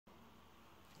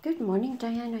Good morning,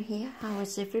 Diana here. How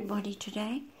is everybody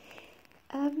today?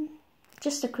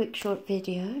 Just a quick short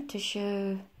video to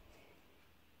show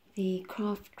the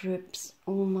craft groups,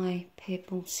 all my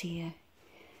pebbles here.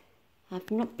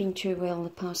 I've not been too well the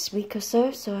past week or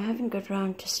so, so I haven't got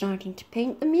around to starting to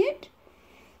paint them yet.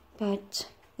 But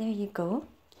there you go.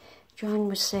 John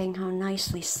was saying how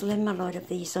nicely slim a lot of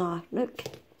these are. Look,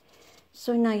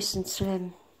 so nice and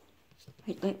slim.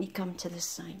 Wait, let me come to this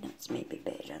side. That's maybe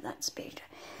better. That's better.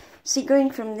 See, going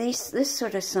from this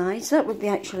sort of size, that would be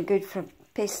actually good for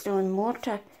pestle and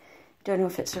mortar. Don't know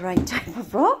if it's the right type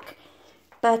of rock,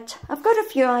 but I've got a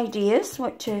few ideas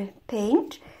what to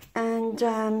paint, and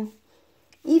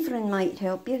Evelyn might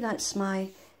help you. That's my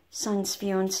son's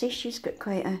fiancée. She's got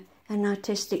quite an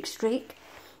artistic streak,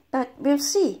 but we'll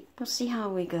see. We'll see how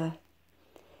we go.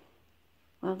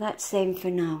 Well, that's them for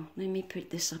now. Let me put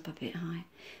this up a bit high.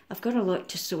 I've got a lot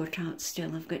to sort out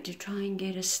still. I've got to try and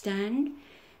get a stand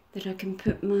that I can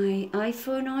put my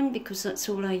iPhone on, because that's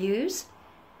all I use.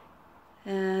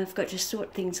 I've got to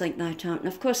sort things like that out. And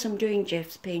of course I'm doing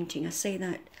Jeff's painting. I say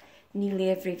that nearly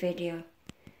every video.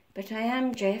 But I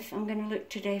am Jeff. I'm going to look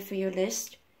today for your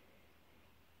list.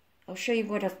 I'll show you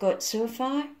what I've got so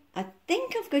far. I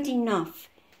think I've got enough.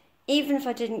 Even if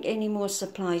I didn't get any more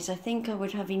supplies, I think I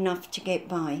would have enough to get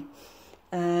by.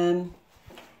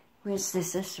 Where's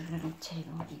this? This little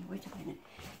table here. Wait a minute.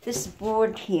 This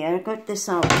board here, I got this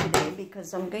out today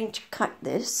because I'm going to cut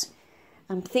this.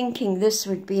 I'm thinking this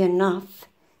would be enough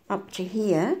up to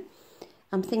here.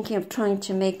 I'm thinking of trying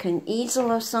to make an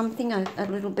easel or something, a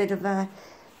little bit of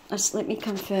let me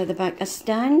come further back, a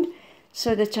stand,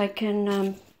 so that I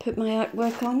can put my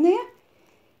artwork on there.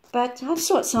 But I'll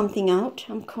sort something out.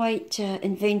 I'm quite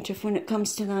inventive when it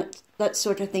comes to that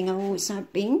sort of thing. I always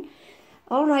have been.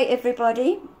 All right,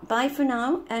 everybody. Bye for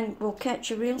now, and we'll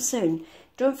catch you real soon.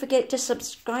 Don't forget to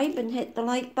subscribe and hit the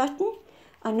like button.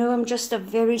 I know I'm just a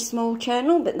very small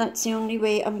channel, but that's the only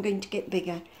way I'm going to get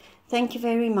bigger. Thank you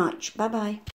very much. Bye-bye.